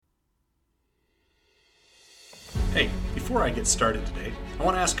Hey, before I get started today, I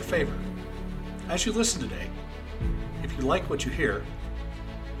want to ask a favor. As you listen today, if you like what you hear,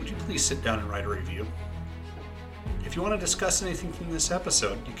 would you please sit down and write a review? If you want to discuss anything from this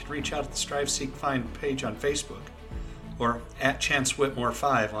episode, you can reach out at the Strive Seek Find page on Facebook or at Chance Whitmore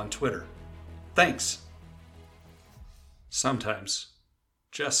 5 on Twitter. Thanks! Sometimes,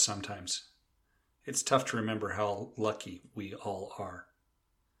 just sometimes, it's tough to remember how lucky we all are.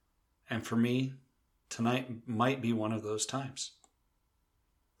 And for me, tonight might be one of those times.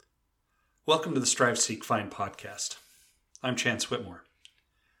 Welcome to the Strive Seek Find podcast. I'm Chance Whitmore.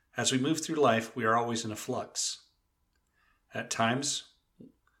 As we move through life, we are always in a flux. At times,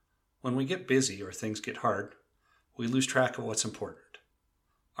 when we get busy or things get hard, we lose track of what's important.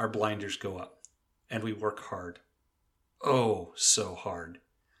 Our blinders go up, and we work hard. Oh, so hard.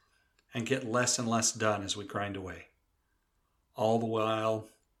 And get less and less done as we grind away. All the while,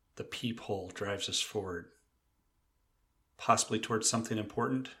 the peephole drives us forward. Possibly towards something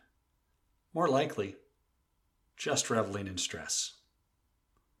important. More likely, just reveling in stress.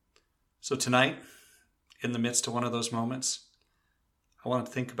 So tonight, in the midst of one of those moments, I want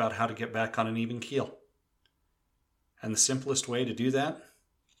to think about how to get back on an even keel. And the simplest way to do that,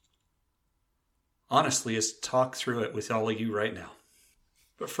 honestly, is to talk through it with all of you right now.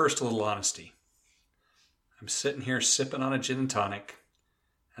 But first, a little honesty. I'm sitting here sipping on a gin and tonic,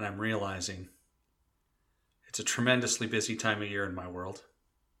 and I'm realizing it's a tremendously busy time of year in my world.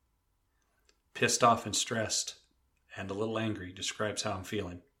 Pissed off and stressed, and a little angry describes how I'm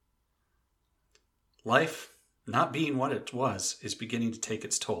feeling. Life, not being what it was, is beginning to take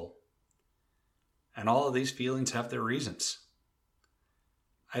its toll. And all of these feelings have their reasons.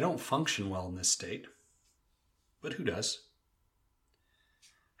 I don't function well in this state, but who does?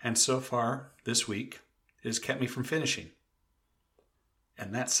 And so far, this week, it has kept me from finishing.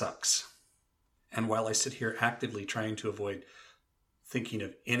 And that sucks. And while I sit here actively trying to avoid thinking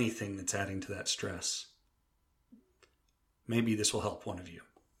of anything that's adding to that stress, maybe this will help one of you.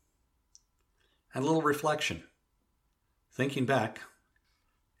 And a little reflection. Thinking back,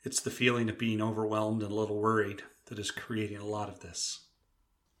 it's the feeling of being overwhelmed and a little worried that is creating a lot of this.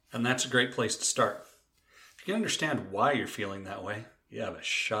 And that's a great place to start. If you can understand why you're feeling that way, you have a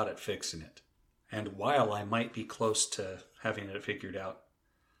shot at fixing it. And while I might be close to having it figured out,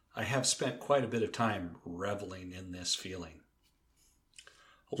 I have spent quite a bit of time reveling in this feeling.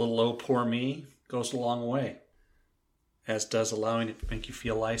 A little "oh, poor me" goes a long way, as does allowing it to make you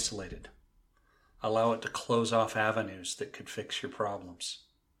feel isolated. Allow it to close off avenues that could fix your problems.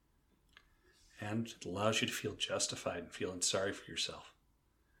 And it allows you to feel justified and feeling sorry for yourself.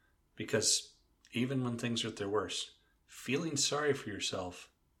 Because even when things are at their worst, feeling sorry for yourself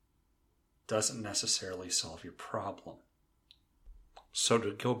doesn't necessarily solve your problem. So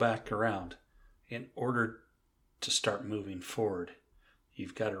to go back around, in order to start moving forward,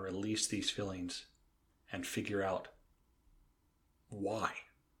 you've got to release these feelings and figure out why.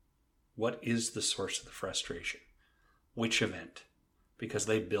 What is the source of the frustration? Which event? Because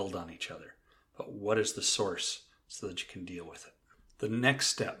they build on each other. But what is the source so that you can deal with it? The next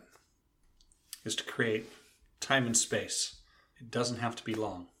step is to create time and space. It doesn't have to be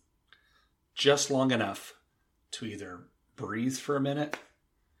long. Just long enough to either breathe for a minute,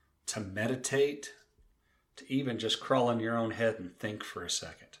 to meditate, to even just crawl in your own head and think for a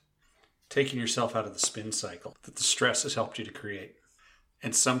second. Taking yourself out of the spin cycle that the stress has helped you to create.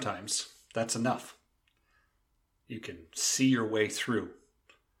 And sometimes that's enough. You can see your way through.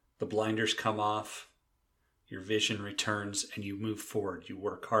 The blinders come off, your vision returns, and you move forward. You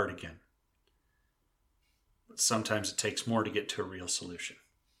work hard again. But sometimes it takes more to get to a real solution.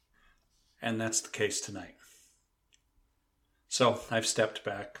 And that's the case tonight. So I've stepped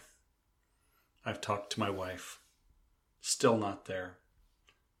back. I've talked to my wife. Still not there.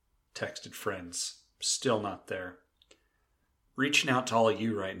 Texted friends. Still not there. Reaching out to all of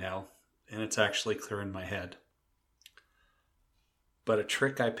you right now, and it's actually clearing my head. But a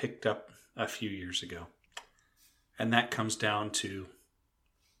trick I picked up a few years ago, and that comes down to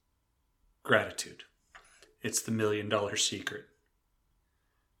gratitude. It's the $1 million secret.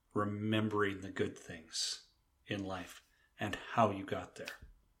 Remembering the good things in life and how you got there.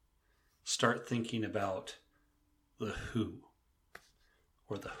 Start thinking about the who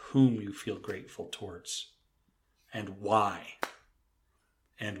or the whom you feel grateful towards and why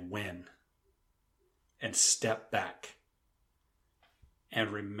and when, and step back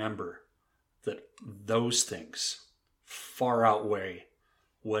and remember that those things far outweigh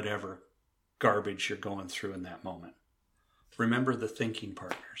whatever garbage you're going through in that moment. Remember the thinking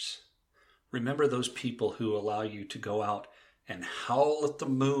partners. Remember those people who allow you to go out and howl at the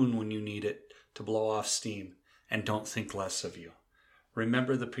moon when you need it to blow off steam and don't think less of you.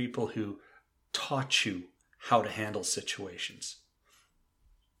 Remember the people who taught you how to handle situations.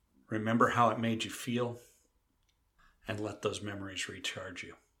 Remember how it made you feel, and let those memories recharge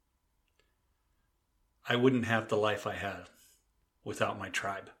you. I wouldn't have the life I had without my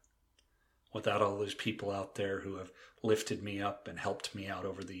tribe, without all those people out there who have lifted me up and helped me out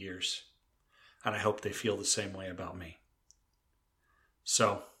over the years. And I hope they feel the same way about me.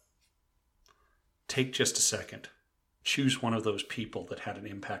 So, take just a second. Choose one of those people that had an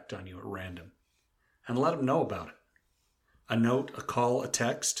impact on you at random and let them know about it. A note, a call, a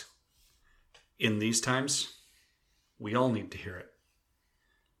text. In these times, we all need to hear it.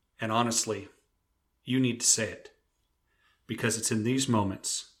 And honestly, you need to say it, because it's in these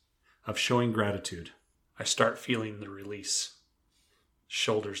moments of showing gratitude I start feeling the release.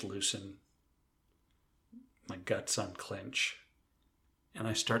 Shoulders loosen, my guts unclench, and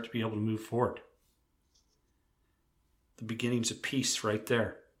I start to be able to move forward. The beginnings of peace right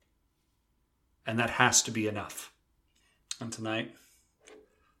there. And that has to be enough. And tonight,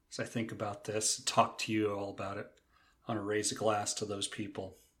 as I think about this, talk to you all about it, I want to raise a glass to those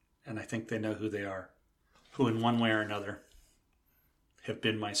people. And I think they know who they are, who in one way or another have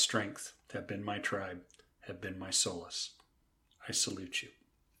been my strength, have been my tribe, have been my solace. I salute you.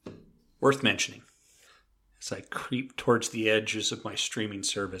 Worth mentioning, as I creep towards the edges of my streaming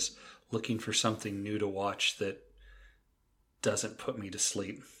service, looking for something new to watch that doesn't put me to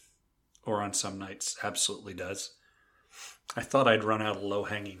sleep, or on some nights absolutely does, I thought I'd run out of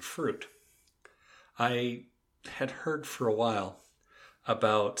low-hanging fruit. I had heard for a while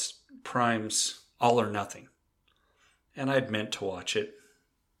about Prime's All or Nothing, and I'd meant to watch it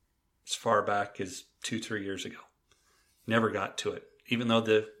as far back as 2-3 years ago. Never got to it. Even though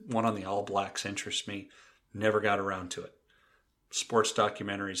the one on the All Blacks interests me, never got around to it. Sports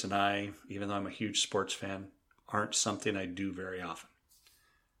documentaries and I, even though I'm a huge sports fan, aren't something I do very often.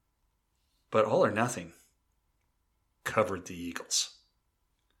 But All or Nothing covered the Eagles.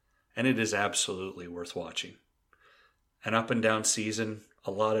 And it is absolutely worth watching. An up and down season,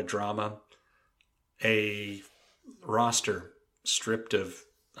 a lot of drama, a roster stripped of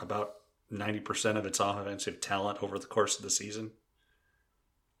about 90% of its offensive talent over the course of the season,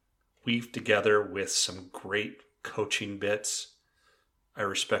 weaved together with some great coaching bits. I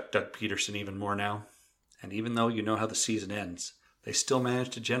respect Doug Peterson even more now. And even though you know how the season ends, they still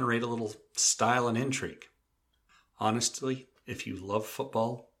managed to generate a little style and intrigue. Honestly, if you love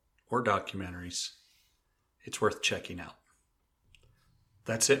football or documentaries, it's worth checking out.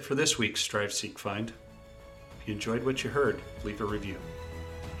 That's it for this week's Strive, Seek, Find. If you enjoyed what you heard, leave a review.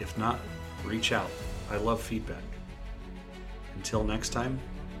 If not, reach out. I love feedback. Until next time,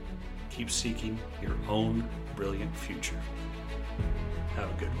 keep seeking your own brilliant future. Have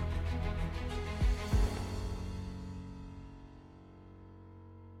a good one.